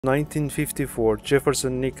1954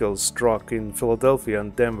 Jefferson nickel struck in Philadelphia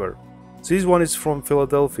and Denver. This one is from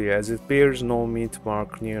Philadelphia as it bears no mint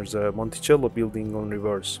mark near the Monticello building on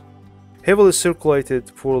reverse. Heavily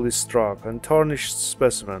circulated, poorly struck, and tarnished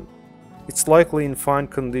specimen. It's likely in fine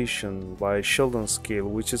condition by Sheldon scale,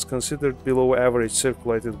 which is considered below average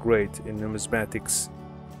circulated grade in numismatics.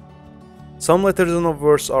 Some letters on a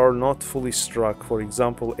verse are not fully struck, for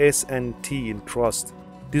example S and T in trust,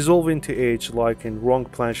 dissolve into H like in wrong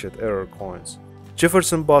planchet error coins.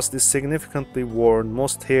 Jefferson bust is significantly worn,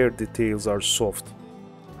 most hair details are soft.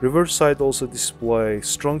 Reverse side also display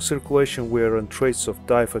strong circulation wear and traces of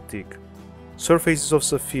dye fatigue. Surfaces of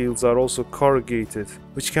the fields are also corrugated,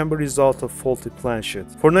 which can be a result of faulty planchet.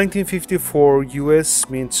 For 1954, US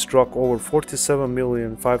mint struck over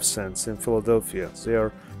 47,005 cents in Philadelphia. They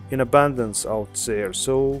are in abundance out there,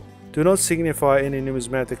 so do not signify any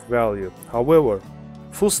numismatic value. However,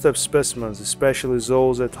 full-step specimens, especially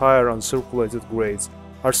those at higher uncirculated grades,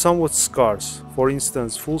 are somewhat scarce. For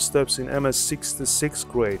instance, full steps in MS66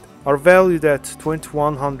 grade are valued at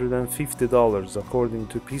 $2,150 according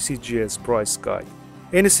to PCGS price guide.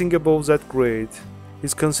 Anything above that grade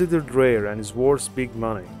is considered rare and is worth big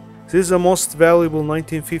money. This is the most valuable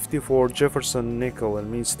 1954 Jefferson nickel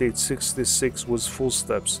and mint state 66 with full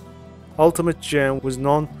steps. Ultimate gem with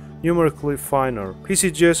numerically finer.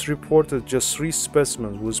 PCGS reported just 3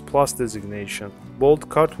 specimens with plus designation. Bold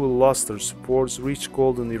cartwheel luster supports rich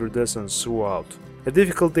golden iridescence throughout. A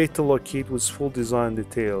difficult date to locate with full design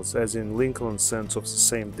details, as in Lincoln cents of the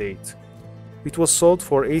same date. It was sold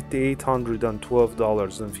for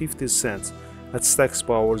 $8,812.50 at Stack's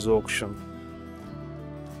Powers auction.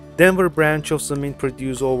 Denver branch of the mint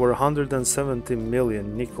produced over 170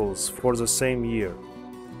 million nickels for the same year.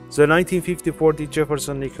 The 1954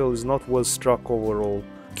 Jefferson nickel is not well struck overall.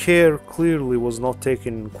 Care clearly was not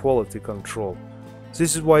taken in quality control.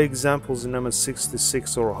 This is why examples in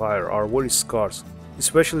MS66 or higher are very scarce,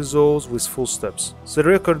 especially those with full steps. The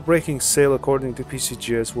record-breaking sale according to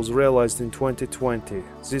PCGS was realized in 2020.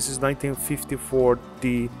 This is 1954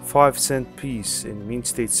 D 5-cent piece in mint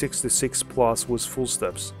state 66 plus with full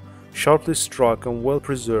steps. Sharply struck and well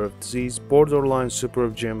preserved, this borderline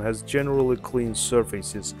superb gem has generally clean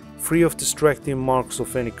surfaces, free of distracting marks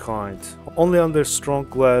of any kind. Only under strong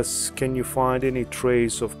glass can you find any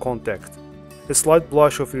trace of contact. A slight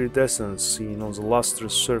blush of iridescence seen on the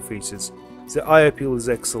lustrous surfaces. The eye appeal is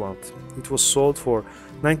excellent. It was sold for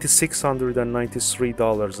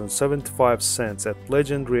 $9,693.75 at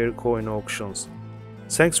legendary COİN auctions.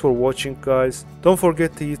 Thanks for watching, guys. Don't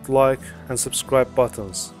forget to hit like and subscribe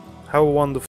buttons. Have a wonderful